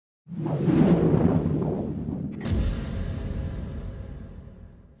Hello,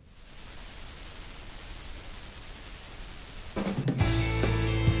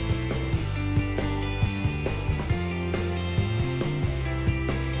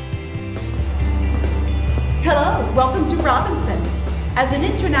 welcome to Robinson. As an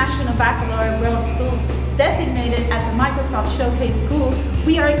International Baccalaureate School designated as a Microsoft Showcase School,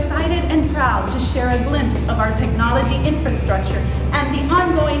 we are excited and proud to share a glimpse of our technology infrastructure and the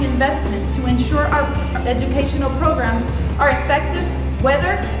ongoing investment to ensure our educational programs are effective,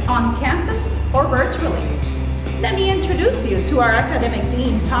 whether on campus or virtually. Let me introduce you to our academic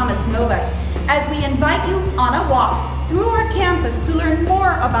dean, Thomas Novak, as we invite you on a walk through our campus to learn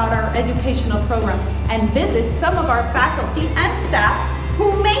more about our educational program and visit some of our faculty and staff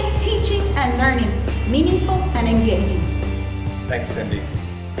who make teaching and learning meaningful and engaging. Thanks, Cindy.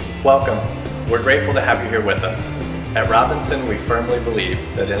 Welcome. We're grateful to have you here with us. At Robinson, we firmly believe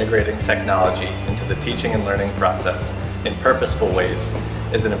that integrating technology into the teaching and learning process in purposeful ways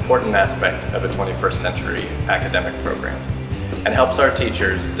is an important aspect of a 21st century academic program, and helps our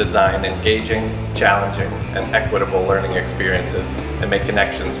teachers design engaging, challenging, and equitable learning experiences and make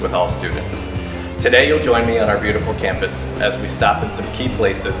connections with all students. Today you'll join me on our beautiful campus as we stop in some key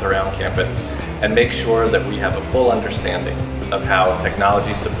places around campus and make sure that we have a full understanding of how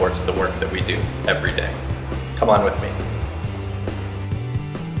technology supports the work that we do every day. Come on with me.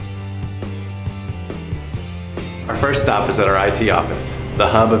 Our first stop is at our IT office, the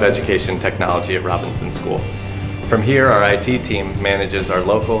hub of education technology at Robinson School. From here, our IT team manages our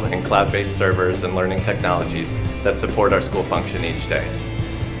local and cloud-based servers and learning technologies that support our school function each day.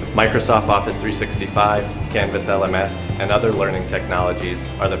 Microsoft Office 365, Canvas LMS, and other learning technologies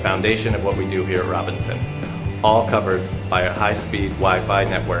are the foundation of what we do here at Robinson, all covered by a high-speed Wi-Fi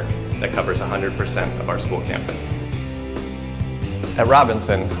network that covers 100% of our school campus. At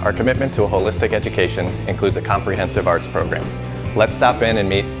Robinson, our commitment to a holistic education includes a comprehensive arts program. Let's stop in and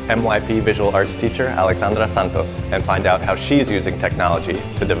meet MYP visual arts teacher Alexandra Santos and find out how she's using technology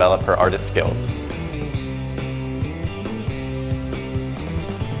to develop her artist skills.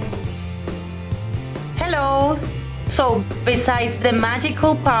 Hello! So, besides the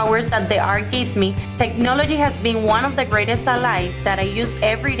magical powers that the art gave me, technology has been one of the greatest allies that I use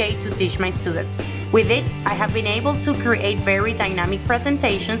every day to teach my students. With it, I have been able to create very dynamic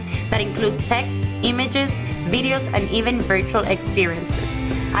presentations that include text, images, videos, and even virtual experiences.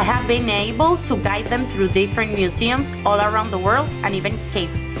 I have been able to guide them through different museums all around the world and even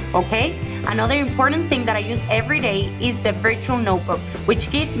caves, okay? Another important thing that I use every day is the virtual notebook,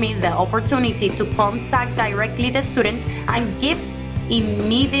 which gives me the opportunity to contact directly the students and give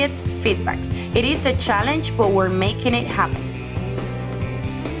immediate feedback. It is a challenge, but we're making it happen.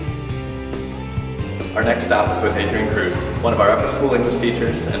 Our next stop is with Adrian Cruz, one of our upper school English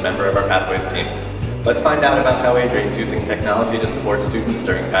teachers and member of our Pathways team. Let's find out about how Adrian's using technology to support students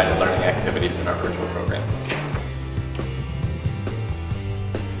during guided learning activities in our virtual program.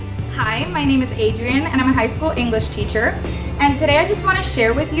 Hi, my name is Adrian and I'm a high school English teacher. And today I just want to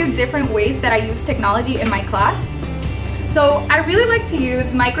share with you different ways that I use technology in my class. So I really like to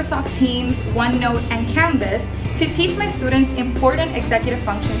use Microsoft Teams, OneNote, and Canvas to teach my students important executive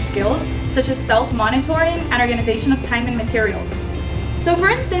function skills such as self-monitoring and organization of time and materials. So for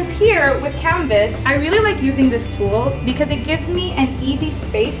instance, here with Canvas, I really like using this tool because it gives me an easy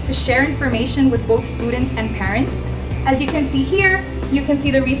space to share information with both students and parents. As you can see here, you can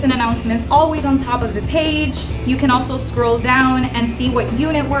see the recent announcements always on top of the page. You can also scroll down and see what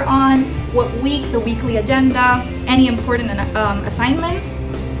unit we're on, what week, the weekly agenda, any important assignments.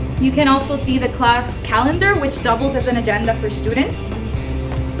 You can also see the class calendar, which doubles as an agenda for students.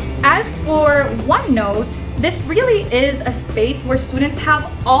 As for OneNote, this really is a space where students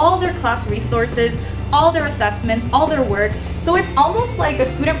have all their class resources, all their assessments, all their work. So it's almost like a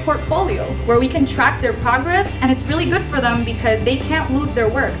student portfolio where we can track their progress, and it's really good for them because they can't lose their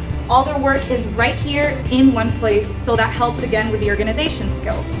work. All their work is right here in one place, so that helps again with the organization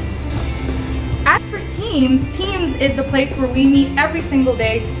skills. As for Teams, Teams is the place where we meet every single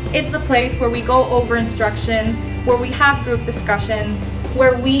day. It's the place where we go over instructions, where we have group discussions,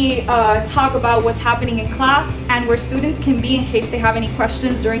 where we talk about what's happening in class, and where students can be in case they have any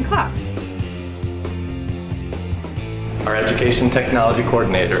questions during class. Our Education Technology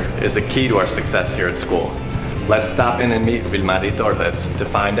Coordinator is a key to our success here at school. Let's stop in and meet Vilmari Torres to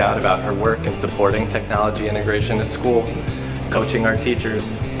find out about her work in supporting technology integration at school, coaching our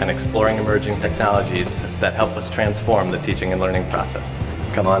teachers, and exploring emerging technologies that help us transform the teaching and learning process.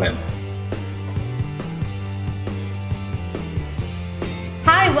 Come on in.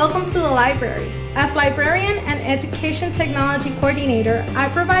 Hi, welcome to the library. As librarian and education technology coordinator, I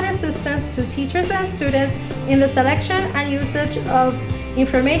provide assistance to teachers and students in the selection and usage of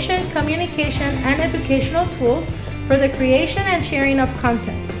information, communication, and educational tools for the creation and sharing of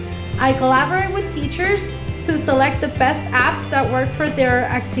content. I collaborate with teachers to select the best apps that work for their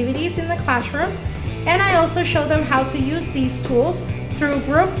activities in the classroom, and I also show them how to use these tools through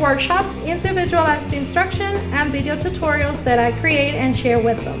group workshops, individualized instruction, and video tutorials that I create and share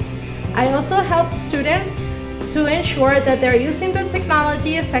with them. I also help students to ensure that they're using the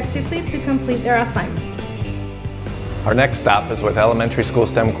technology effectively to complete their assignments. Our next stop is with elementary school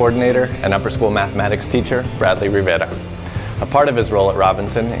STEM coordinator and upper school mathematics teacher, Bradley Rivera. A part of his role at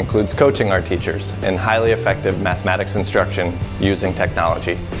Robinson includes coaching our teachers in highly effective mathematics instruction using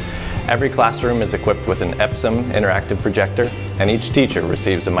technology. Every classroom is equipped with an Epson interactive projector, and each teacher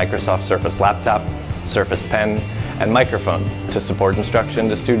receives a Microsoft Surface laptop, Surface Pen, and microphone to support instruction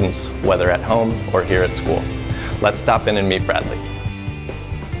to students, whether at home or here at school. Let's stop in and meet Bradley.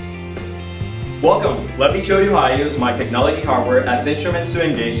 Welcome! Let me show you how I use my technology hardware as instruments to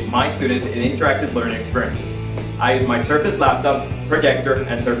engage my students in interactive learning experiences. I use my Surface laptop, projector,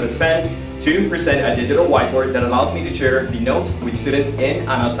 and Surface Pen to present a digital whiteboard that allows me to share the notes with students in and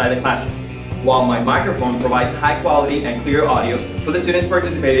outside the classroom, while my microphone provides high quality and clear audio for the students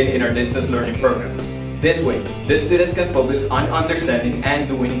participating in our distance learning program. This way, the students can focus on understanding and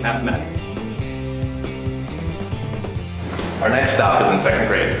doing mathematics. Our next stop is in second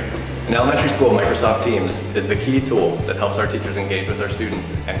grade. In elementary school, Microsoft Teams is the key tool that helps our teachers engage with our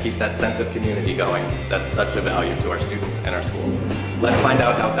students and keep that sense of community going that's such a value to our students and our school. Let's find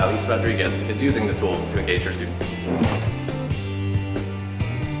out how Alice Rodriguez is using the tool to engage her students.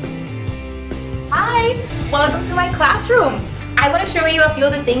 Hi, welcome to my classroom. I want to show you a few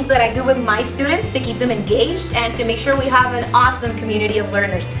of the things that I do with my students to keep them engaged and to make sure we have an awesome community of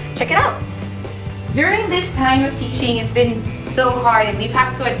learners. Check it out. During this time of teaching, it's been so hard and we've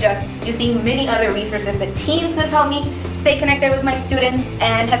had to adjust using many other resources. But Teams has helped me stay connected with my students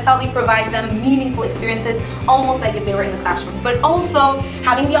and has helped me provide them meaningful experiences, almost like if they were in the classroom. But also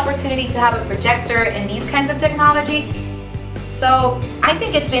having the opportunity to have a projector and these kinds of technology. So I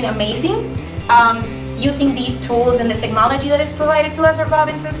think it's been amazing. Using these tools and the technology that is provided to us at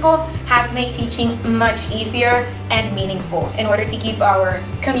Robinson School has made teaching much easier and meaningful in order to keep our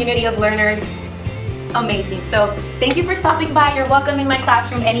community of learners amazing. So thank you for stopping by. You're welcome in my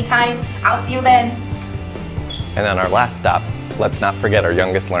classroom anytime. I'll see you then. And on our last stop, let's not forget our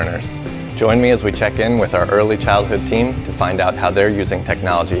youngest learners. Join me as we check in with our early childhood team to find out how they're using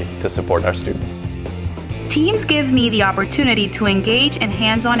technology to support our students. Teams gives me the opportunity to engage in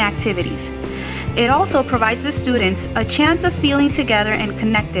hands-on activities. It also provides the students a chance of feeling together and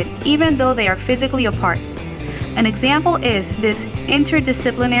connected even though they are physically apart. An example is this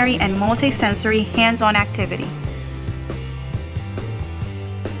interdisciplinary and multisensory hands-on activity.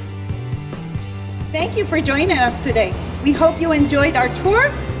 Thank you for joining us today. We hope you enjoyed our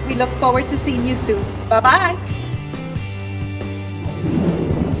tour. We look forward to seeing you soon. Bye-bye.